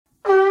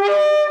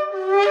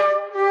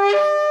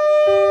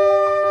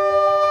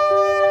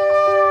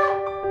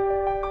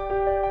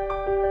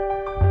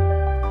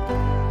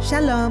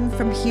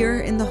from here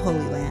in the Holy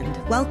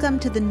Land. Welcome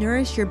to the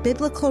Nourish Your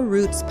Biblical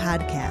Roots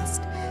podcast.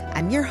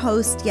 I'm your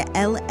host,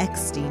 Yael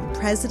Eckstein,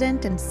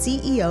 President and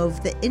CEO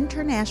of the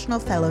International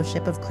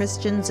Fellowship of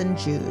Christians and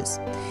Jews.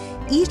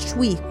 Each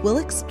week, we'll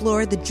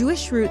explore the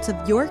Jewish roots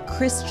of your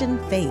Christian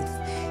faith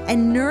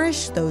and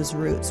nourish those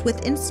roots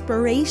with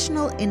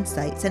inspirational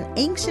insights and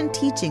ancient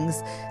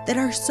teachings that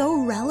are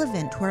so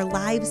relevant to our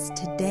lives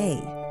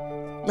today.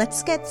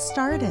 Let's get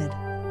started.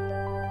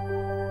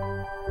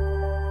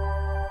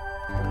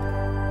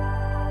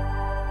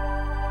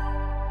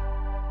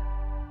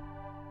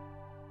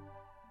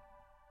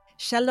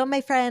 Shalom,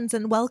 my friends,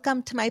 and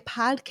welcome to my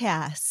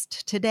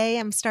podcast. Today,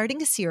 I'm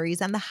starting a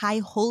series on the High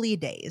Holy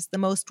Days, the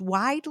most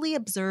widely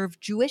observed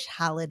Jewish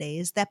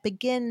holidays that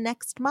begin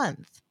next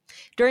month.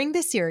 During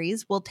this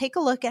series, we'll take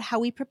a look at how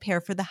we prepare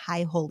for the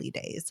High Holy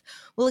Days.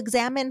 We'll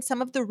examine some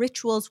of the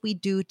rituals we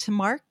do to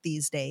mark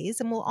these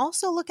days, and we'll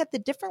also look at the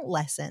different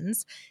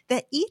lessons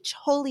that each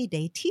holy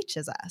day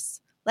teaches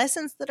us,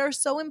 lessons that are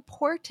so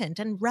important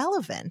and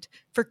relevant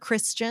for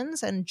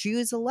Christians and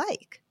Jews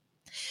alike.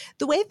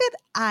 The way that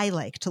I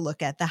like to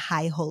look at the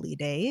High Holy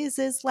Days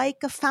is like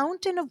a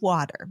fountain of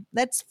water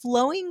that's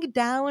flowing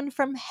down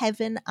from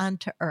heaven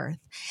onto earth.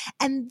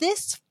 And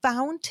this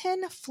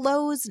fountain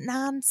flows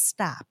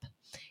nonstop.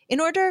 In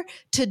order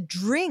to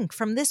drink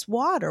from this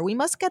water, we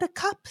must get a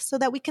cup so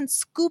that we can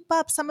scoop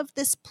up some of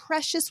this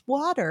precious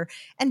water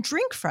and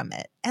drink from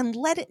it and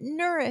let it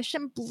nourish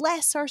and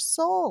bless our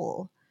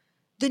soul.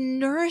 The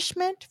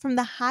nourishment from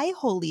the High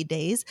Holy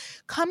Days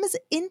comes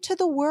into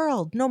the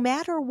world no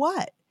matter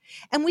what.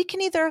 And we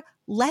can either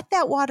let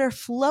that water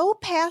flow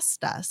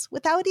past us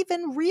without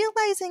even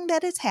realizing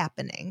that it's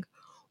happening,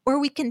 or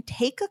we can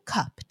take a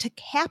cup to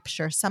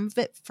capture some of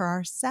it for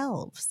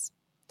ourselves.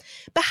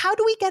 But how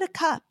do we get a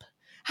cup?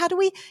 How do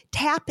we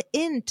tap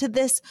into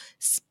this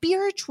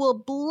spiritual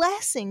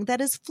blessing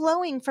that is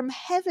flowing from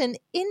heaven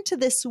into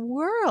this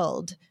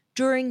world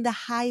during the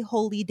High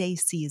Holy Day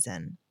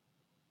season?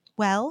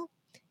 Well,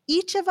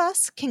 each of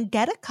us can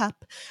get a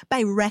cup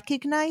by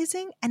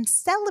recognizing and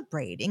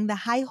celebrating the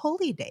High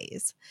Holy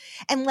Days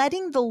and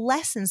letting the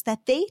lessons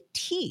that they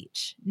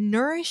teach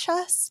nourish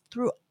us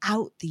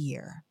throughout the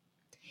year.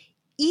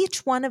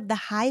 Each one of the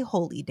High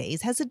Holy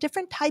Days has a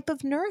different type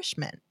of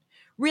nourishment,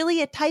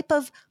 really a type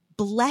of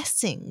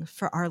blessing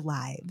for our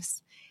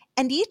lives.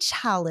 And each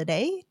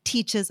holiday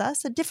teaches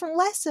us a different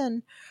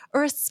lesson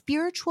or a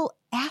spiritual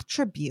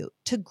attribute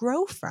to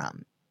grow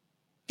from.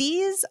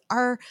 These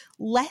are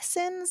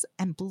lessons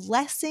and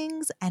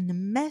blessings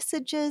and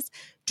messages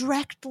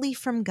directly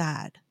from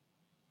God.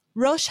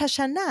 Rosh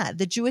Hashanah,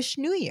 the Jewish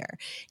New Year,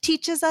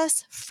 teaches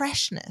us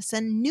freshness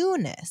and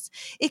newness.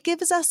 It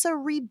gives us a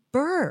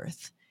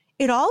rebirth.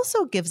 It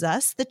also gives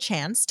us the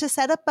chance to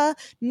set up a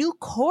new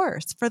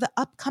course for the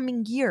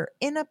upcoming year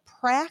in a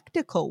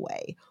practical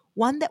way,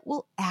 one that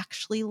will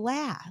actually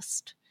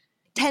last.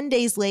 10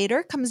 days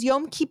later comes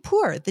Yom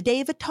Kippur, the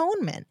Day of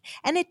Atonement,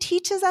 and it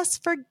teaches us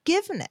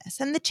forgiveness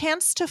and the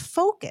chance to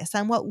focus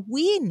on what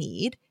we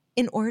need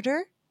in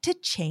order to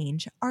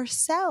change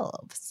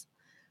ourselves.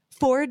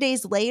 4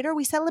 days later,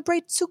 we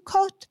celebrate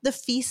Sukkot, the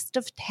Feast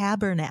of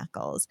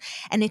Tabernacles,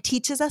 and it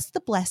teaches us the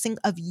blessing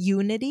of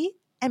unity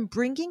and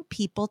bringing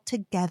people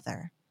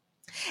together.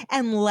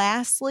 And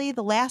lastly,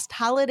 the last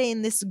holiday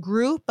in this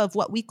group of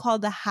what we call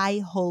the High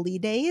Holy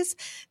Days,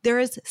 there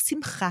is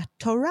Simchat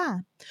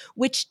Torah,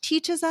 which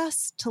teaches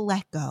us to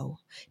let go,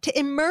 to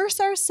immerse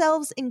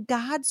ourselves in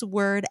God's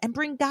Word and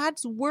bring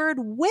God's Word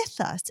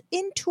with us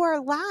into our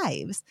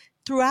lives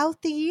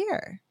throughout the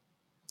year.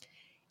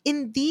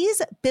 In these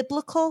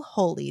biblical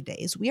holy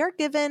days, we are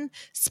given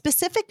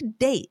specific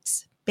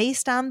dates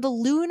based on the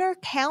lunar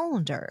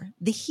calendar,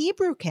 the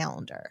Hebrew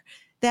calendar,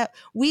 that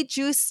we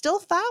Jews still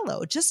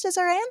follow, just as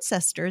our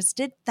ancestors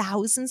did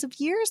thousands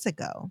of years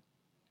ago.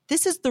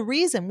 This is the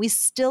reason we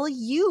still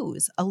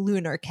use a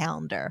lunar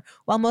calendar,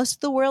 while most of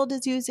the world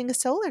is using a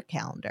solar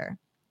calendar.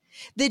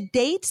 The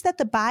dates that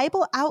the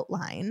Bible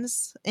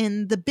outlines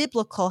in the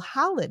biblical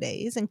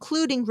holidays,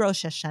 including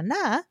Rosh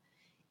Hashanah,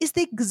 is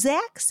the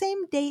exact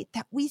same date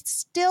that we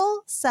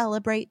still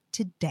celebrate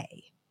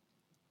today.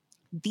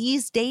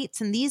 These dates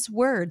and these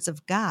words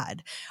of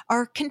God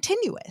are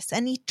continuous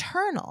and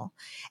eternal,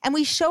 and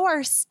we show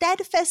our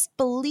steadfast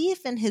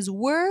belief in His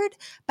word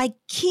by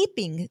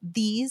keeping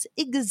these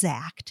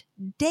exact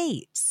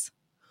dates.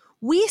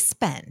 We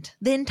spend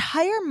the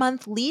entire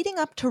month leading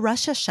up to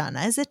Rosh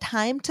Hashanah as a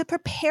time to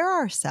prepare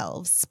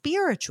ourselves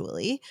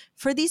spiritually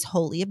for these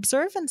holy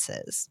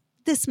observances.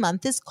 This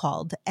month is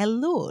called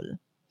Elul.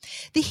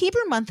 The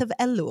Hebrew month of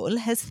Elul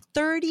has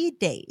 30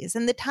 days,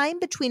 and the time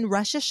between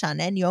Rosh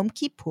Hashanah and Yom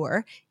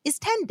Kippur is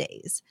 10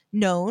 days,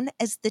 known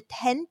as the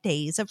 10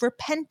 days of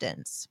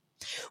repentance.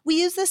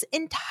 We use this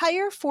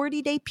entire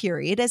 40-day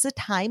period as a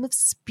time of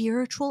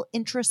spiritual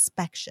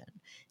introspection,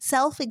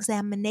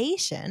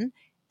 self-examination,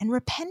 and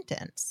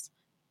repentance.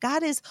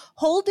 God is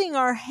holding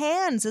our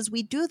hands as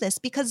we do this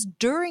because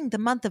during the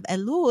month of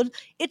Elul,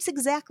 it's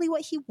exactly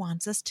what He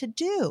wants us to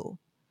do.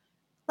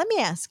 Let me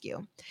ask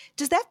you,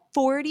 does that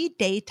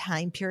 40-day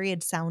time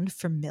period sound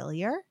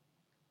familiar?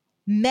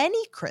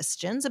 Many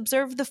Christians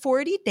observe the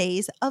 40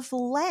 days of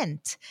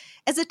Lent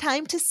as a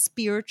time to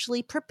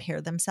spiritually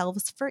prepare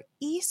themselves for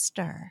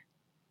Easter.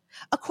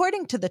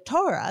 According to the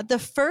Torah, the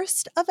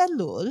first of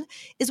Elul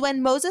is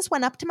when Moses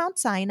went up to Mount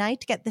Sinai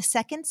to get the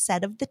second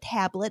set of the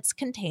tablets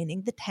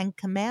containing the 10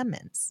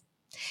 Commandments.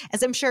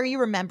 As I'm sure you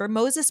remember,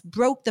 Moses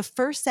broke the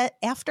first set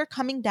after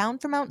coming down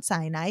from Mount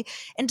Sinai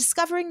and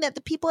discovering that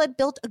the people had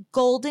built a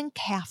golden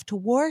calf to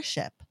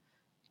worship.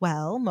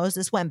 Well,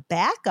 Moses went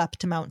back up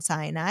to Mount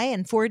Sinai,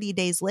 and 40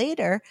 days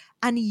later,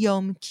 on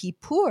Yom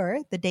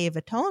Kippur, the Day of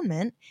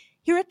Atonement,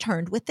 he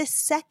returned with the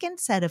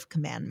second set of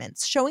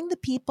commandments, showing the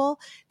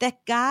people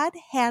that God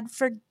had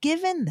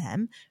forgiven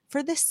them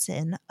for the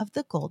sin of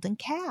the golden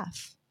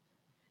calf.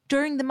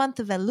 During the month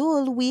of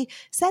Elul, we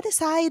set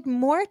aside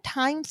more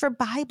time for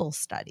Bible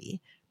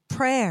study,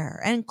 prayer,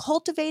 and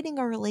cultivating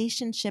a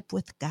relationship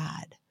with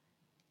God.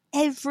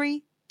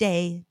 Every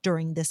day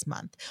during this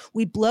month,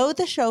 we blow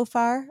the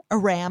shofar, a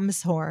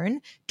ram's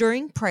horn,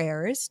 during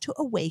prayers to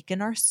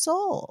awaken our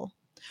soul.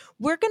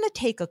 We're going to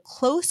take a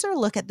closer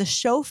look at the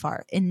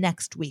shofar in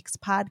next week's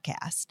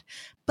podcast.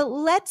 But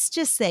let's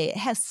just say it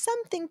has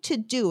something to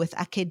do with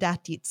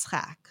Akedat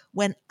Yitzchak,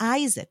 when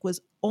Isaac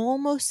was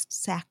almost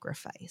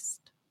sacrificed.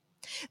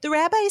 The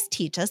rabbis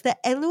teach us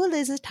that Elul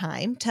is a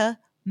time to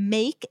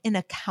make an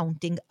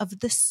accounting of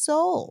the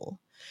soul,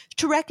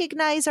 to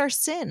recognize our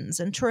sins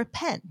and to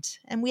repent.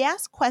 And we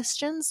ask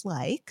questions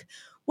like,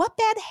 what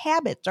bad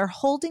habits are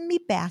holding me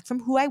back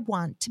from who I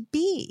want to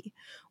be?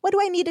 What do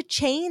I need to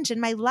change in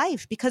my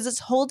life because it's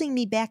holding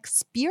me back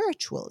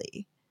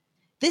spiritually?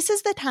 This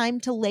is the time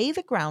to lay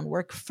the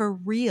groundwork for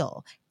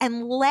real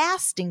and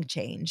lasting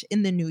change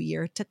in the new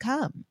year to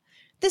come.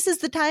 This is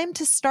the time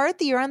to start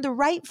the year on the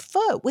right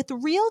foot with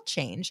real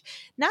change,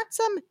 not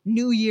some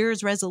New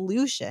Year's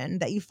resolution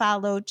that you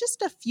follow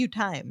just a few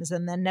times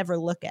and then never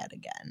look at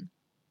again.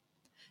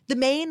 The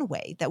main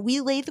way that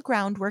we lay the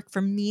groundwork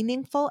for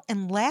meaningful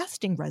and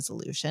lasting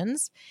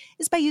resolutions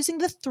is by using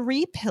the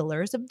 3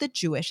 pillars of the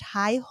Jewish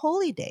high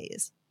holy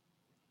days.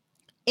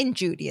 In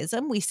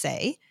Judaism, we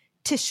say,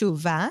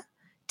 Teshuvah,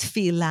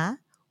 Tfilah,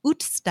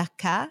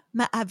 Utstaka,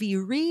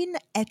 Ma'avirin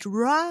et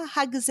Ra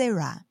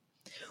Hagzerah,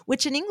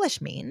 which in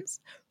English means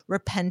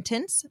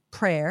repentance,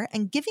 prayer,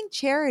 and giving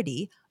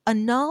charity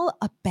annul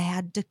a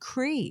bad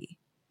decree.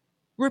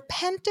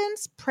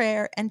 Repentance,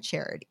 prayer, and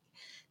charity.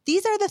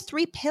 These are the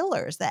 3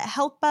 pillars that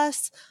help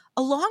us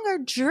along our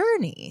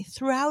journey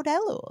throughout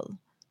Elul,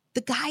 the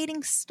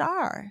guiding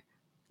star,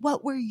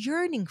 what we're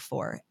yearning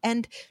for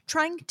and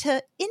trying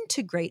to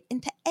integrate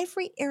into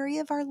every area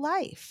of our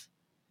life.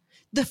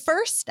 The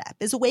first step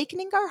is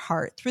awakening our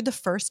heart through the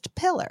first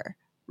pillar,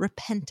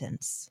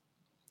 repentance.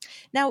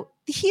 Now,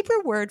 the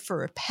Hebrew word for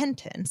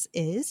repentance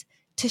is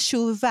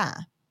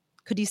teshuvah.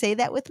 Could you say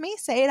that with me?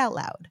 Say it out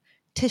loud.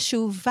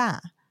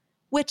 Teshuvah,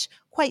 which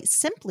quite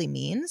simply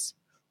means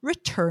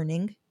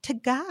returning to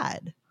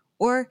God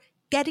or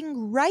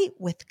getting right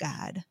with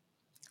God.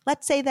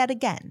 Let's say that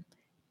again.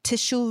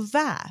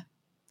 Teshuvah.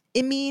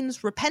 It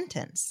means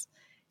repentance.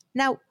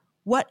 Now,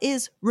 what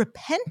is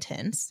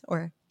repentance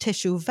or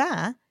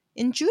teshuvah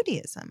in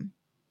Judaism?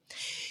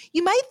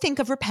 You might think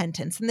of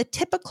repentance in the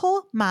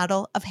typical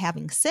model of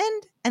having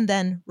sinned and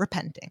then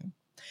repenting.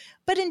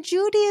 But in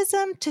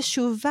Judaism,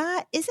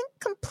 teshuvah isn't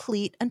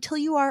complete until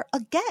you are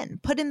again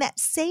put in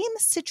that same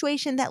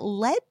situation that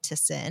led to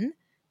sin,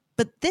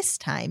 but this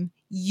time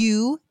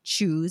you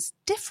choose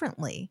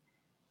differently.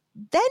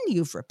 Then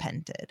you've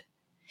repented.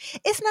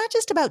 It's not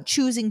just about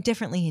choosing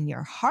differently in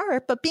your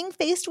heart, but being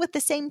faced with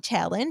the same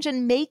challenge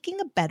and making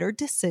a better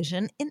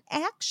decision in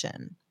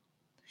action.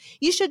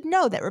 You should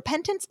know that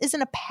repentance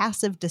isn't a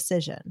passive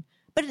decision,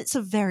 but it's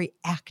a very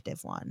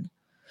active one.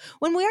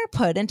 When we are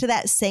put into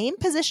that same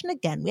position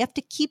again, we have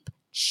to keep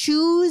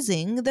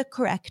choosing the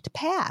correct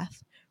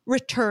path,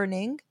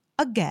 returning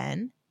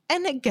again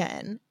and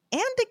again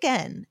and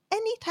again,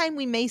 anytime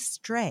we may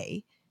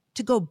stray,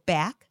 to go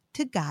back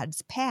to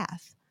God's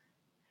path.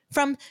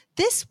 From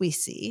this, we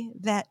see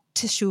that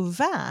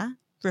teshuvah,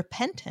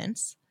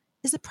 repentance,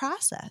 is a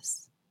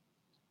process.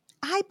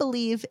 I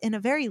believe in a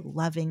very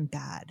loving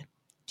God.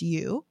 Do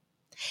you?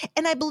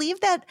 And I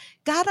believe that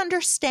God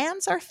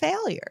understands our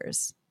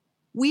failures.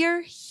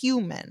 We're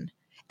human.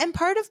 And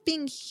part of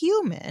being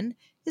human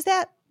is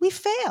that we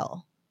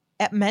fail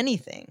at many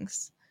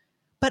things.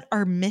 But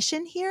our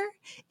mission here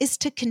is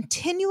to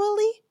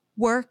continually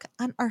work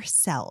on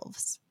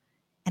ourselves.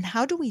 And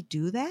how do we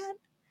do that?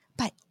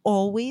 By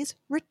always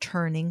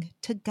returning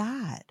to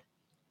God.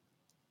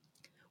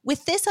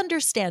 With this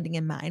understanding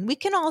in mind, we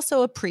can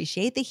also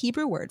appreciate the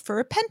Hebrew word for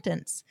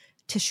repentance,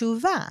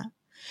 teshuvah.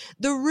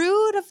 The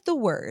root of the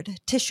word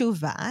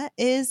teshuvah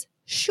is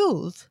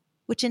shuv,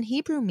 which in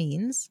Hebrew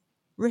means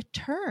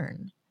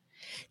return.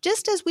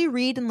 Just as we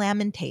read in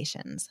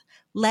Lamentations,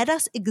 let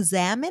us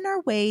examine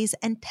our ways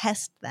and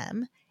test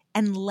them,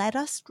 and let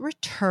us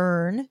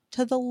return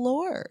to the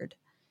Lord.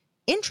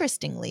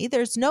 Interestingly,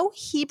 there's no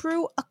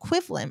Hebrew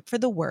equivalent for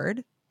the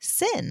word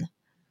sin.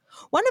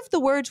 One of the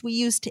words we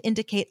use to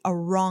indicate a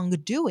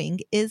wrongdoing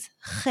is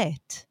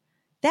chet.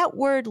 That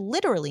word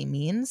literally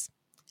means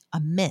a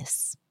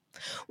miss.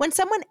 When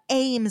someone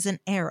aims an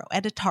arrow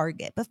at a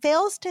target but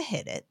fails to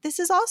hit it, this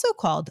is also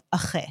called a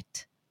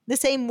chet, the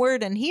same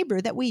word in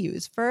Hebrew that we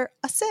use for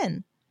a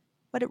sin.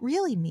 What it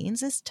really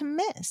means is to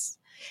miss.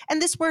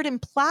 And this word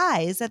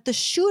implies that the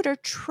shooter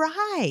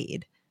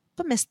tried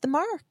but missed the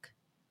mark.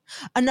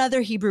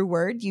 Another Hebrew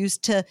word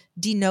used to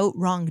denote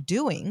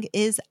wrongdoing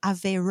is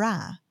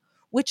averah,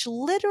 which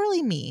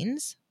literally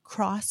means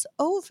cross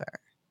over.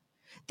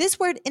 This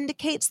word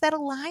indicates that a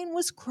line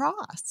was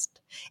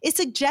crossed. It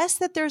suggests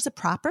that there's a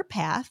proper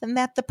path and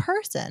that the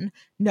person,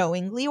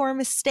 knowingly or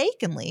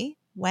mistakenly,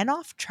 went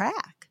off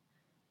track.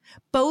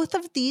 Both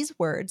of these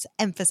words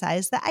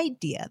emphasize the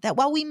idea that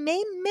while we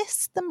may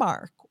miss the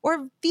mark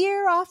or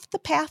veer off the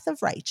path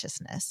of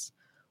righteousness,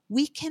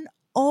 we can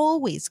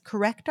always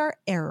correct our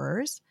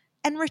errors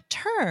and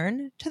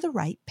return to the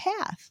right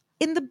path.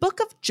 In the book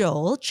of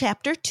Joel,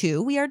 chapter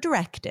 2, we are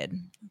directed,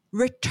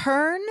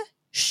 return,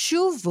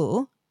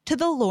 shuvu, to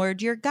the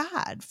Lord your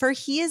God, for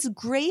he is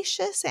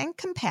gracious and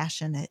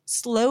compassionate,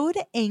 slow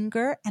to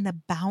anger and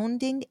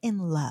abounding in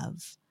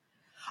love.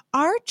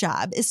 Our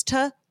job is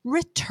to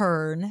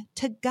return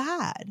to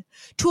God,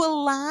 to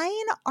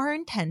align our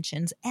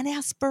intentions and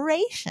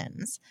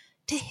aspirations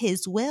to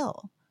his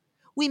will.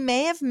 We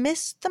may have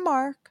missed the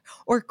mark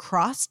or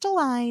crossed a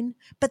line,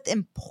 but the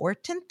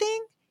important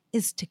thing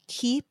is to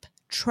keep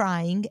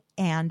trying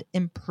and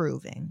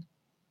improving.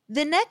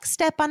 The next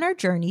step on our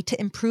journey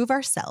to improve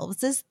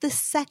ourselves is the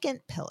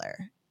second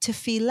pillar,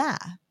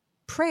 tefillah,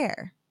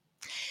 prayer.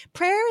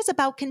 Prayer is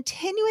about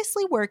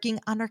continuously working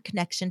on our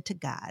connection to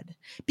God,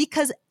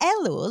 because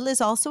Elul is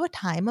also a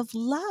time of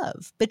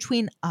love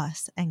between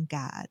us and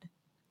God.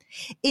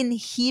 In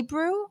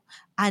Hebrew,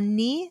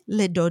 ani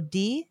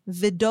ledodi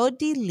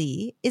v'dodi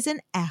li is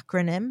an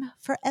acronym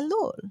for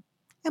Elul.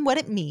 And what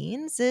it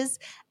means is,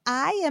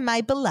 I am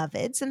my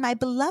beloved's and my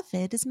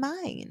beloved is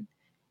mine.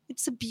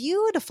 It's a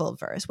beautiful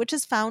verse, which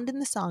is found in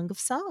the Song of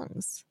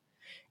Songs.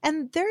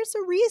 And there's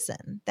a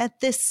reason that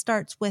this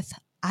starts with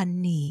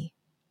ani,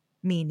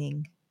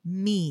 meaning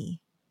me.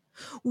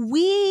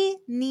 We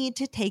need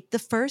to take the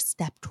first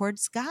step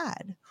towards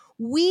God.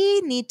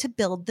 We need to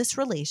build this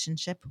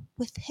relationship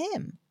with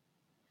him.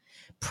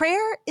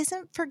 Prayer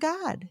isn't for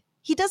God.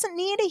 He doesn't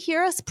need to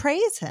hear us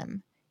praise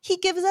him. He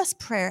gives us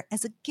prayer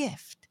as a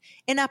gift,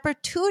 an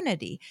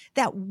opportunity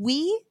that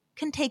we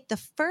can take the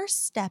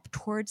first step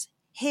towards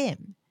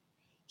him.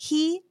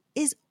 He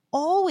is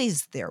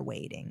always there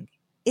waiting.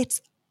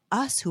 It's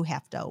us who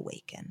have to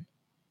awaken.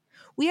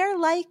 We are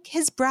like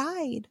his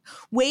bride,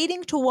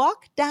 waiting to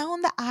walk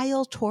down the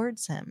aisle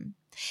towards him.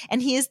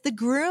 And he is the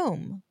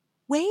groom,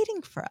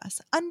 waiting for us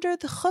under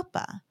the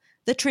chuppah,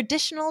 the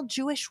traditional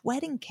Jewish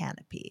wedding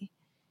canopy.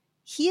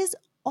 He is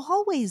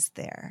always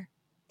there.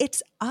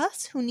 It's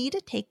us who need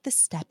to take the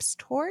steps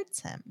towards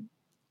him.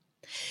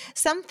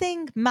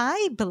 Something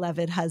my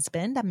beloved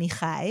husband,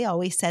 Amichai,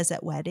 always says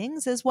at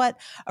weddings is what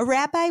a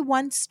rabbi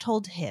once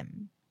told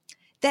him,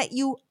 that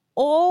you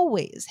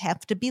always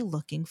have to be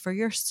looking for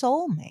your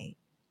soulmate.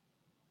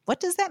 What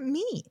does that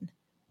mean?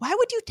 Why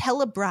would you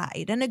tell a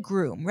bride and a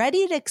groom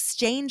ready to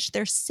exchange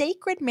their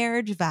sacred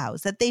marriage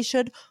vows that they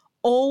should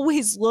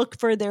always look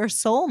for their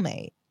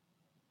soulmate?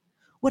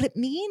 What it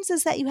means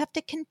is that you have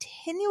to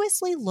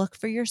continuously look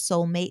for your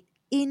soulmate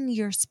in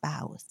your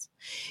spouse.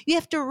 You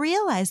have to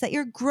realize that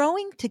you're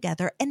growing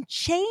together and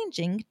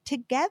changing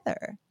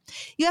together.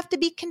 You have to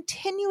be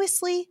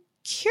continuously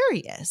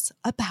curious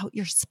about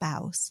your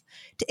spouse,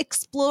 to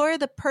explore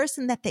the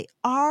person that they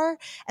are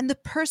and the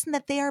person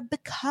that they are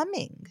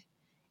becoming.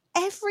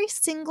 Every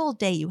single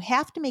day, you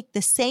have to make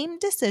the same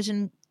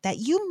decision that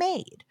you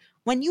made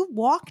when you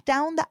walk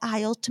down the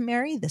aisle to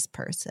marry this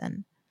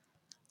person.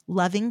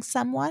 Loving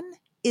someone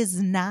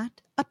is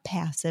not a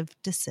passive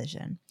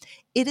decision.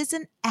 It is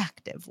an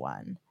active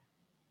one.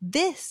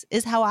 This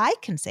is how I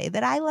can say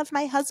that I love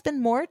my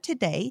husband more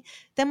today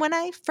than when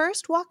I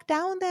first walked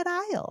down that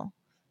aisle,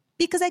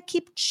 because I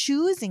keep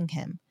choosing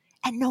him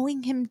and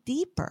knowing him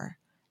deeper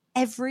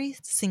every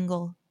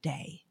single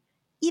day,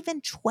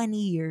 even 20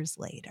 years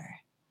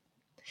later.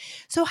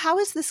 So how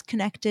is this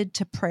connected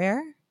to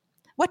prayer?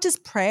 What does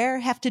prayer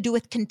have to do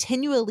with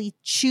continually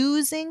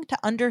choosing to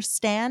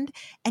understand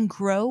and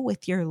grow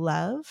with your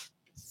love?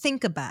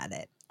 Think about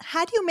it.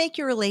 How do you make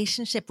your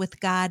relationship with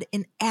God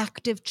an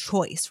active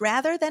choice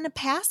rather than a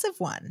passive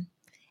one?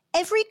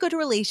 Every good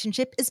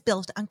relationship is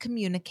built on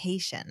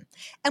communication.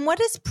 And what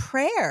is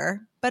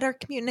prayer but our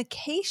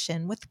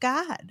communication with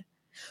God?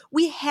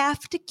 We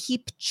have to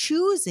keep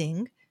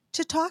choosing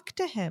to talk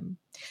to him,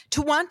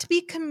 to want to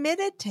be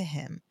committed to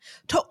him,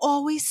 to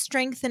always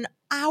strengthen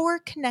our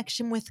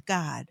connection with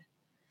God.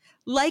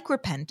 Like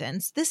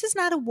repentance, this is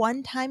not a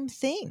one-time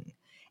thing.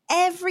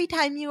 Every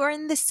time you are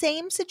in the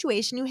same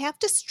situation, you have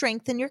to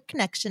strengthen your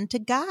connection to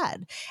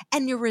God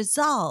and your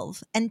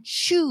resolve and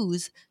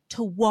choose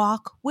to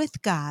walk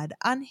with God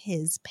on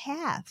his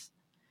path.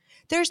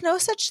 There's no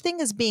such thing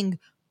as being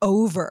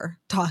over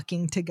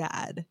talking to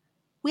God.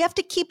 We have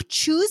to keep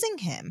choosing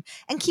him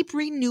and keep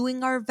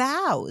renewing our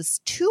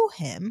vows to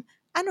him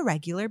on a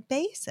regular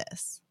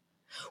basis.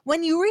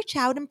 When you reach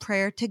out in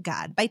prayer to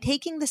God by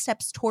taking the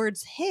steps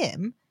towards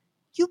Him,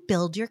 you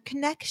build your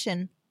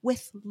connection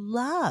with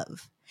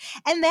love.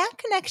 And that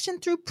connection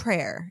through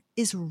prayer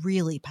is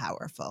really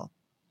powerful.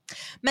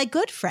 My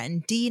good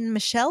friend, Dean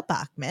Michelle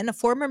Bachman, a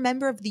former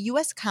member of the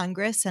U.S.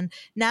 Congress and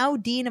now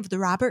Dean of the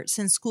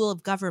Robertson School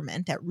of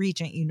Government at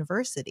Regent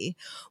University,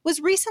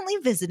 was recently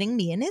visiting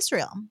me in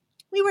Israel.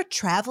 We were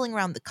traveling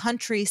around the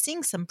country,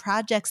 seeing some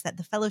projects that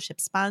the fellowship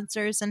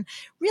sponsors, and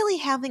really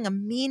having a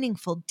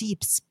meaningful,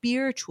 deep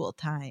spiritual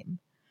time.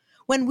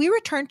 When we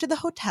returned to the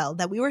hotel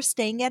that we were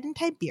staying at in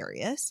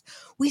Tiberias,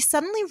 we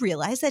suddenly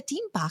realized that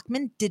Dean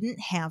Bachman didn't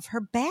have her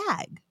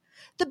bag.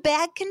 The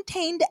bag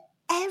contained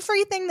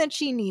everything that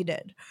she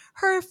needed.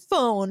 Her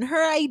phone,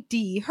 her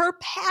ID, her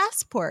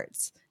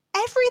passports.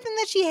 Everything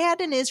that she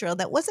had in Israel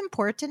that was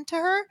important to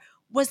her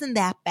was in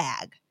that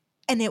bag.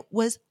 And it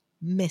was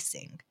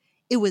missing.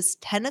 It was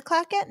 10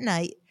 o'clock at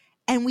night,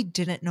 and we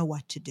didn't know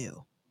what to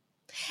do.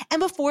 And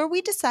before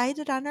we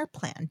decided on our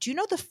plan, do you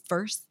know the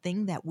first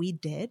thing that we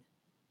did?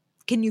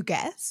 Can you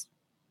guess?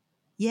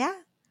 Yeah,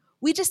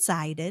 we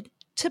decided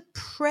to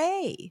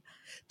pray.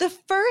 The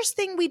first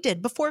thing we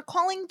did before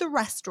calling the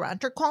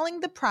restaurant or calling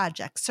the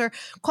projects or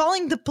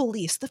calling the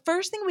police, the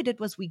first thing we did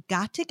was we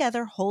got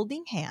together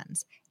holding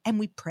hands and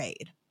we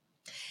prayed.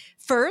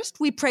 First,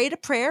 we prayed a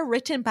prayer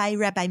written by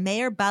Rabbi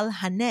Meir Baal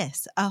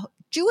Hanes, a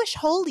Jewish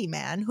holy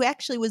man who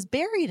actually was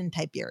buried in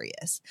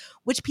Tiberias,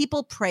 which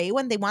people pray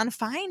when they want to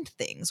find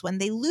things, when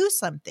they lose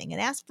something,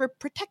 and ask for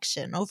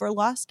protection over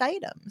lost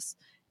items.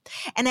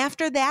 And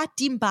after that,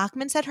 Dean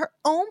Bachman said her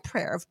own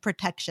prayer of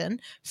protection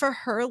for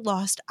her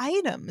lost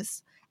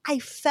items. I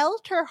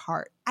felt her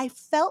heart, I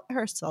felt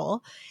her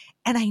soul,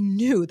 and I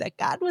knew that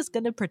God was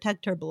going to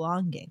protect her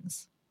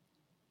belongings.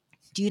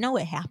 Do you know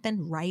what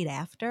happened right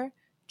after?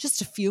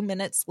 Just a few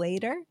minutes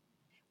later?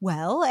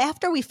 Well,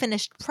 after we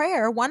finished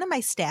prayer, one of my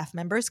staff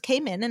members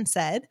came in and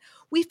said,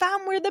 "We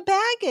found where the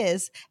bag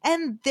is,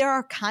 and there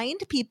are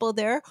kind people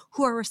there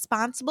who are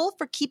responsible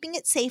for keeping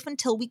it safe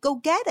until we go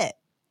get it."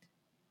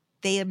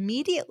 They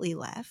immediately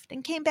left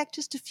and came back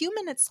just a few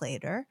minutes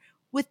later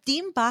with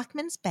Dean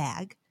Bachman's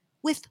bag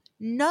with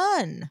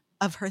none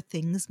of her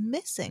things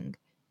missing.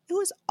 It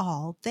was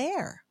all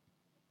there.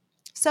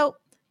 So,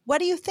 what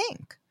do you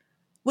think?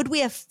 Would we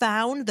have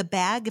found the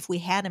bag if we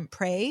hadn't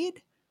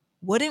prayed?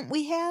 Wouldn't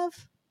we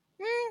have?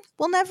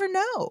 We'll never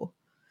know.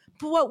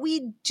 But what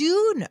we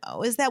do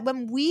know is that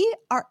when we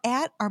are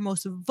at our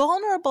most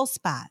vulnerable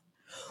spot,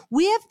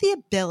 we have the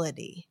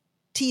ability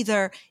to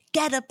either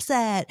get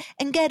upset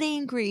and get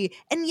angry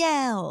and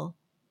yell,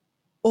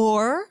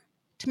 or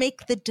to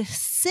make the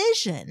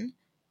decision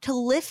to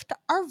lift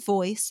our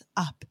voice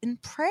up in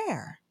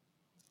prayer.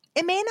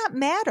 It may not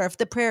matter if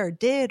the prayer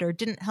did or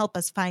didn't help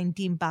us find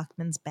Dean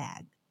Bachman's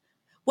bag.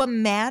 What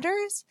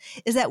matters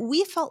is that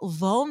we felt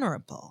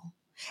vulnerable.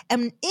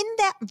 And in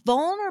that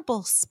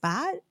vulnerable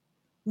spot,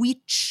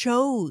 we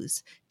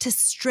chose to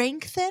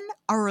strengthen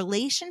our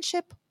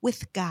relationship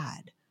with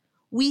God.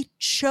 We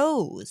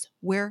chose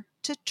where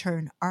to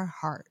turn our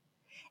heart,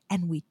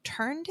 and we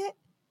turned it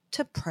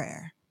to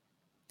prayer.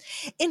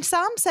 In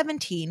Psalm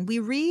 17, we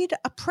read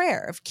a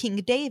prayer of King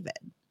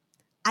David.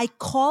 "I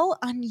call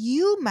on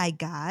you, my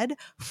God,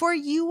 for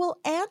you will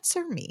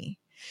answer me.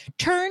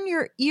 Turn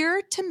your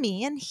ear to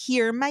me and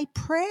hear my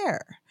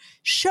prayer.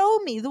 Show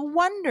me the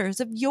wonders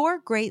of your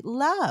great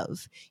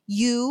love,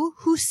 you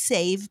who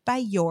save by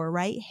your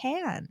right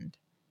hand."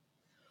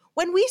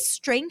 When we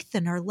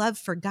strengthen our love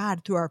for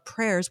God through our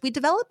prayers, we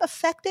develop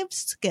effective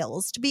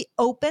skills to be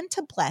open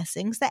to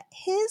blessings that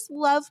His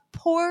love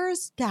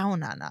pours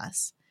down on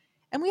us,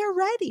 and we are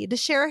ready to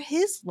share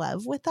His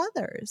love with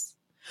others.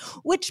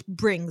 Which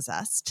brings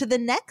us to the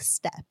next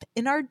step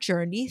in our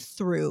journey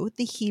through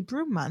the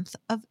Hebrew month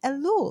of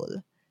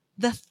Elul,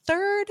 the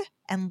third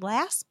and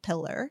last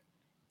pillar,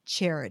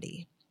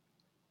 charity.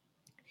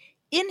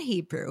 In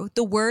Hebrew,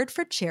 the word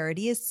for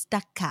charity is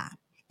tzedakah.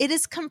 It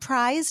is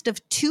comprised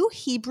of two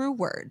Hebrew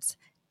words,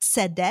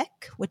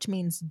 tzedek, which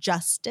means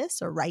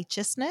justice or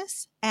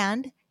righteousness,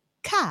 and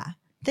ka,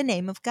 the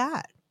name of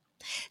God.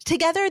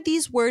 Together,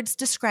 these words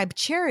describe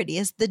charity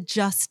as the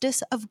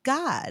justice of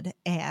God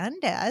and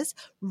as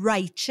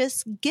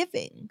righteous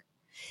giving.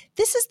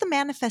 This is the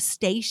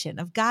manifestation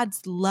of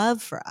God's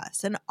love for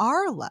us and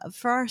our love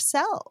for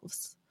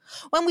ourselves.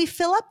 When we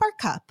fill up our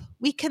cup,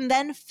 we can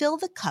then fill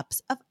the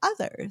cups of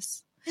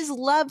others. His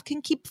love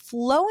can keep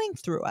flowing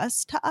through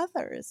us to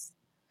others.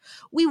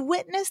 We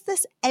witness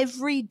this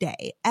every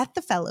day at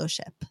the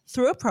fellowship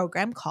through a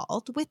program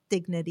called With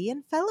Dignity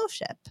and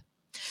Fellowship.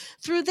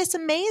 Through this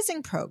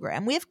amazing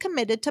program, we have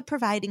committed to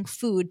providing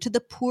food to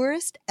the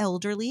poorest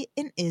elderly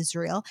in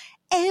Israel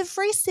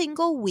every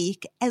single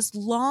week as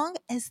long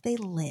as they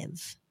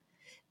live.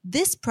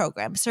 This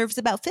program serves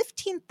about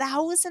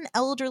 15,000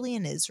 elderly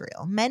in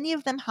Israel, many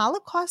of them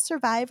Holocaust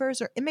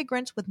survivors or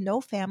immigrants with no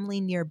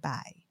family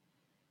nearby.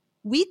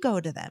 We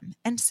go to them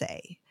and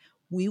say,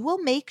 "We will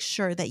make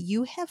sure that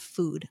you have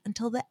food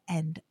until the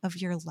end of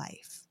your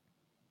life."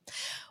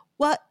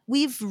 What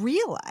we've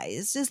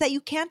realized is that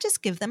you can't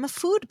just give them a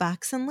food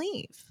box and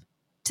leave.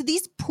 To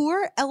these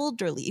poor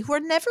elderly who are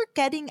never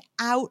getting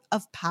out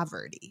of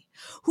poverty,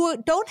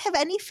 who don't have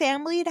any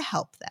family to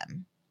help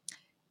them,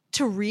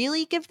 to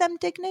really give them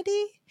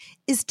dignity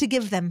is to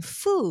give them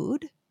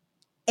food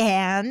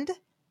and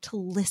to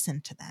listen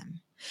to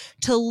them,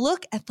 to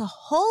look at the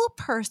whole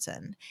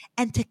person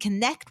and to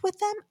connect with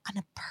them on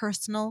a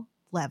personal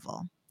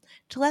level,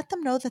 to let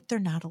them know that they're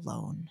not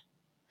alone.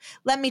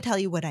 Let me tell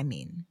you what I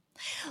mean.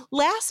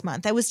 Last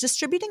month, I was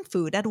distributing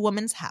food at a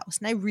woman's house,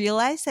 and I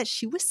realized that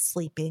she was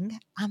sleeping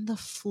on the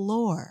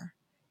floor.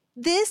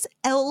 This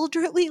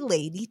elderly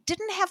lady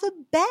didn't have a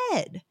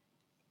bed.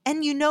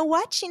 And you know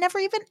what? She never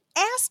even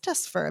asked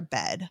us for a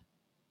bed.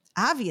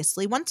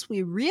 Obviously, once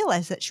we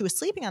realized that she was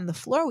sleeping on the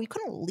floor, we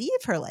couldn't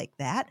leave her like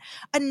that.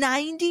 A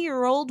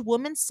 90-year-old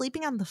woman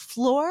sleeping on the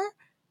floor?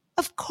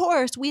 Of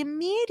course, we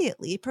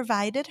immediately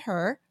provided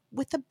her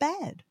with a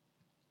bed.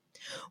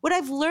 What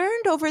I've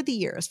learned over the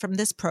years from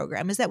this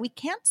program is that we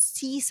can't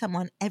see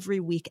someone every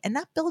week and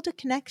not build a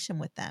connection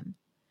with them.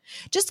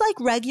 Just like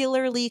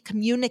regularly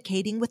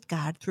communicating with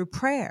God through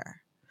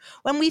prayer.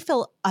 When we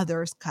fill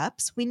others'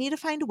 cups, we need to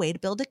find a way to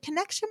build a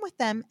connection with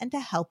them and to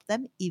help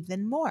them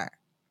even more.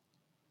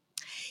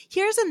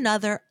 Here's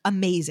another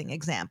amazing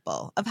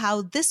example of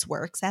how this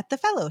works at the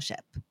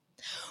fellowship.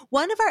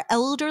 One of our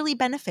elderly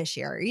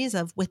beneficiaries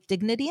of With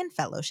Dignity and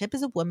Fellowship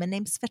is a woman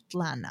named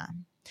Svetlana.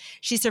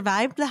 She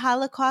survived the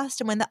Holocaust,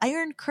 and when the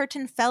Iron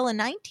Curtain fell in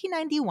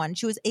 1991,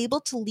 she was able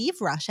to leave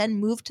Russia and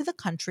move to the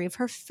country of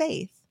her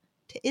faith,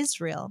 to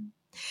Israel.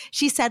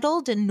 She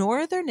settled in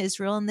northern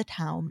Israel in the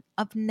town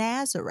of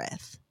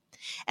Nazareth.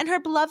 And her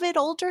beloved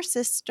older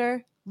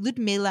sister,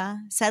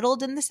 Ludmila,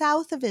 settled in the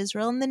south of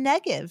Israel in the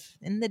Negev,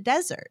 in the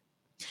desert.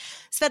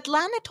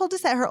 Svetlana told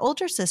us that her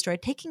older sister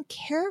had taken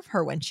care of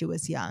her when she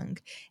was young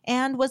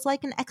and was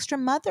like an extra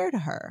mother to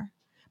her.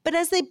 But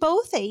as they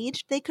both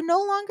aged, they could no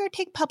longer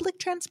take public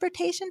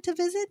transportation to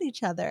visit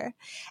each other,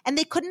 and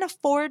they couldn't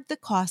afford the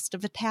cost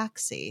of a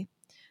taxi.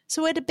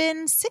 So it had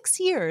been 6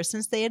 years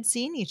since they had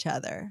seen each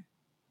other.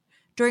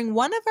 During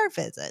one of our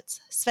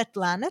visits,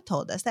 Svetlana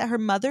told us that her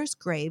mother's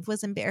grave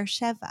was in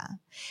Beersheba,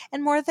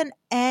 and more than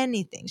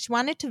anything, she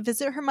wanted to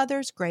visit her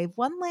mother's grave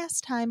one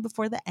last time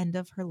before the end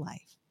of her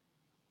life.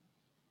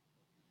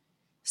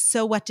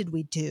 So what did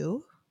we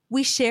do?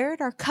 We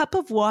shared our cup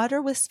of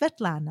water with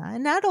Svetlana,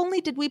 and not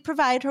only did we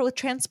provide her with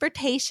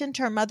transportation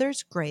to her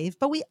mother's grave,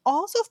 but we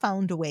also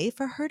found a way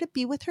for her to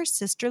be with her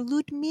sister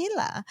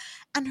Ludmila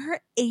on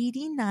her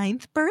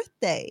 89th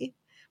birthday.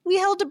 We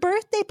held a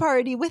birthday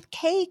party with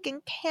cake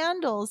and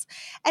candles,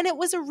 and it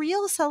was a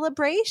real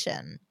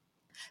celebration.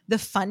 The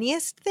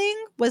funniest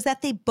thing was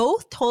that they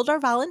both told our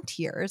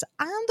volunteers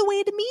on the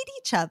way to meet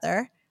each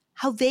other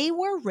how they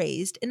were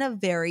raised in a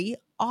very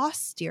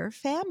austere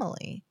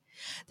family.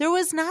 There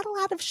was not a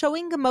lot of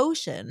showing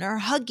emotion or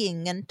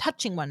hugging and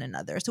touching one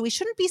another, so we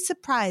shouldn't be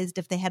surprised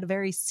if they had a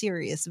very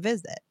serious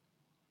visit.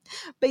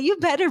 But you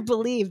better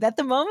believe that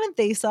the moment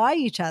they saw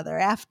each other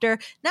after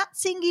not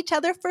seeing each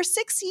other for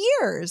 6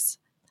 years,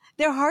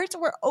 their hearts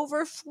were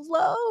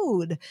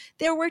overflowed.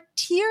 There were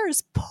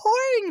tears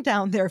pouring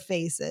down their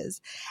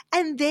faces,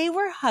 and they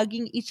were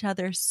hugging each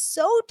other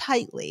so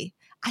tightly,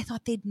 I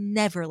thought they'd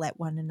never let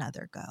one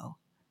another go.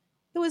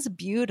 It was a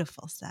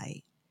beautiful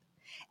sight.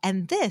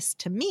 And this,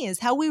 to me, is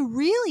how we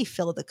really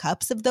fill the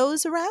cups of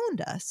those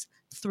around us,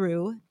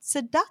 through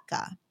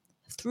tzedakah,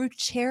 through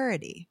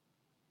charity.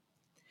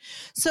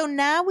 So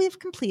now we've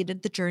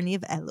completed the journey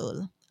of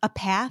Elul, a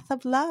path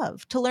of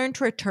love to learn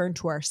to return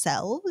to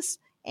ourselves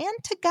and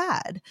to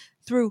God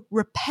through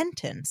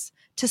repentance,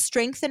 to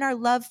strengthen our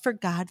love for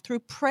God through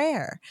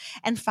prayer,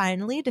 and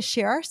finally to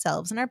share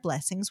ourselves and our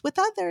blessings with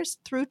others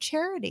through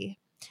charity.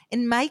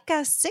 In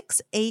Micah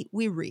 6:8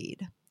 we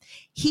read,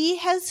 "He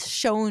has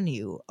shown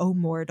you, O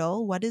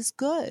mortal, what is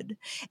good.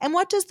 And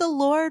what does the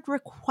Lord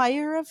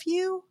require of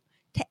you?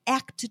 To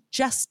act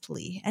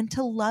justly and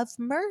to love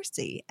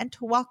mercy and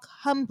to walk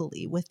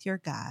humbly with your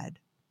God."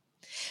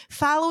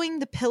 Following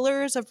the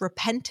pillars of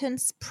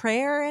repentance,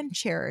 prayer, and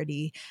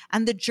charity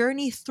on the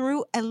journey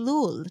through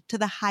Elul to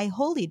the High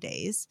Holy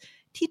Days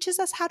teaches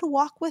us how to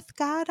walk with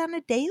God on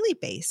a daily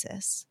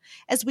basis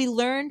as we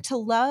learn to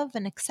love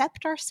and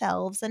accept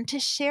ourselves and to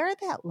share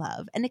that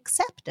love and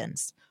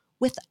acceptance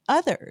with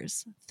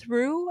others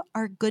through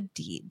our good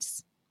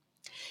deeds.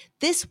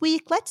 This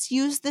week, let's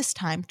use this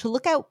time to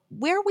look at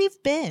where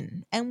we've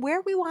been and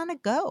where we want to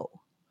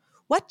go.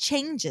 What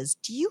changes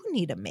do you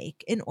need to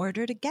make in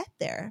order to get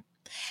there?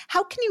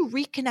 How can you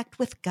reconnect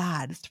with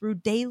God through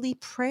daily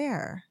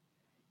prayer?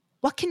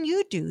 What can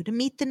you do to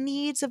meet the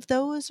needs of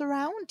those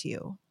around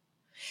you?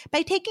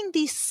 By taking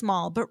these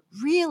small but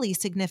really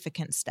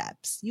significant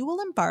steps, you will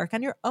embark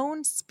on your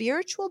own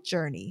spiritual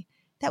journey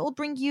that will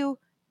bring you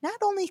not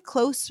only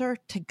closer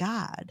to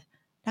God,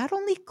 not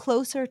only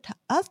closer to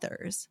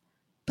others,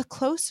 but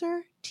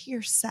closer to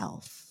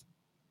yourself.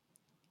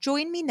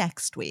 Join me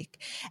next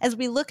week as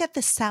we look at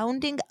the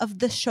sounding of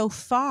the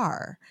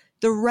shofar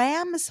the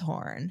ram's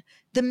horn,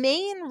 the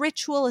main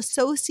ritual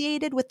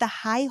associated with the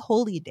high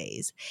holy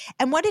days,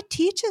 and what it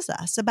teaches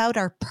us about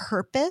our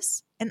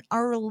purpose and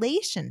our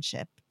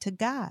relationship to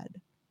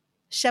God.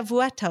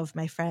 Shavua Tov,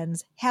 my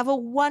friends. Have a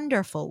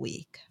wonderful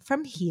week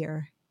from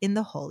here in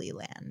the Holy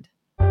Land.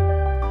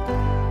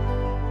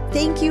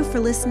 Thank you for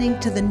listening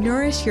to the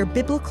Nourish Your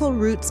Biblical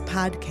Roots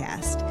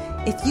podcast.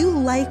 If you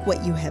like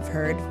what you have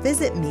heard,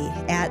 visit me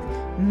at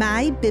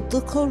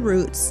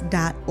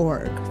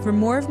mybiblicalroots.org for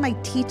more of my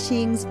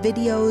teachings,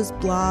 videos,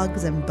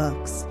 blogs, and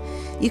books.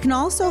 You can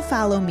also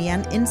follow me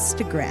on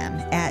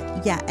Instagram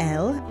at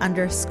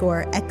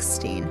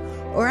Yael_Eckstein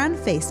or on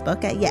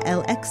Facebook at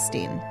Yael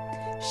Eckstein.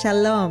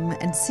 Shalom,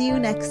 and see you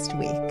next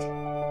week.